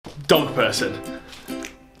Dog person.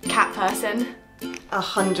 Cat person.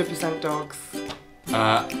 100% dogs.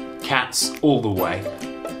 Cats all the way,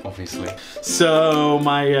 obviously. So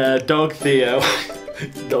my dog Theo,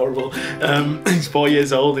 he's adorable. He's 4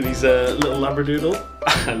 years old and he's a little labradoodle.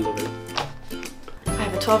 I love him. I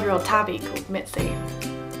have a 12-year-old tabby called Mitzi.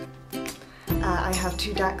 I have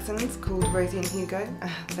 2 Dachshunds called Rosie and Hugo.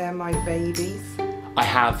 They're my babies. I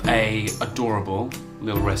have a adorable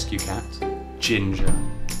little rescue cat, Ginger.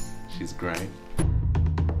 She's great.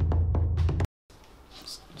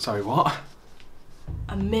 Sorry, what?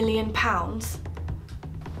 £1 million?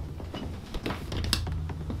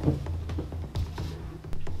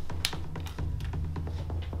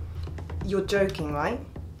 You're joking, right?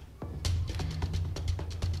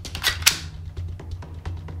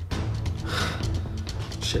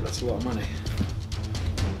 Shit, that's a lot of money.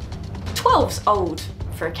 12's old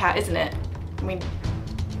for a cat, isn't it? I mean,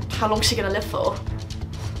 how long's she gonna live for?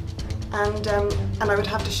 And I would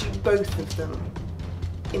have to shoot both of them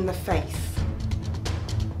in the face.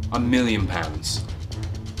 £1 million.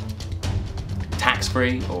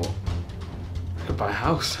 Tax-free or? I could buy a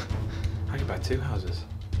house. I could buy 2 houses.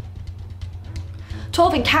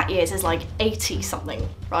 12 in cat years is like 80 something,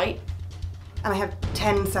 right? And I have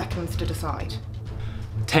 10 seconds to decide.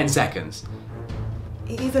 10 seconds.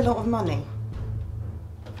 It is a lot of money.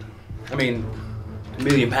 I mean, £1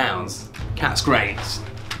 million. Cat's great.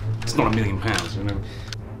 It's not £1 million, you know.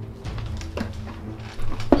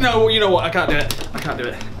 No, you know what? I can't do it. I can't do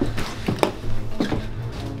it.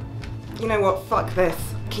 You know what? Fuck this.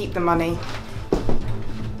 Keep the money.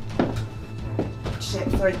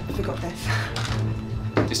 Shit, sorry, I forgot this.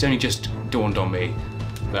 It's only just dawned on me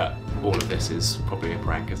that all of this is probably a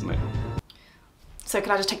prank, isn't it? So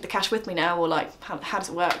can I just take the cash with me now, or like, how does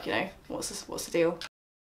it work, you know? What's the deal?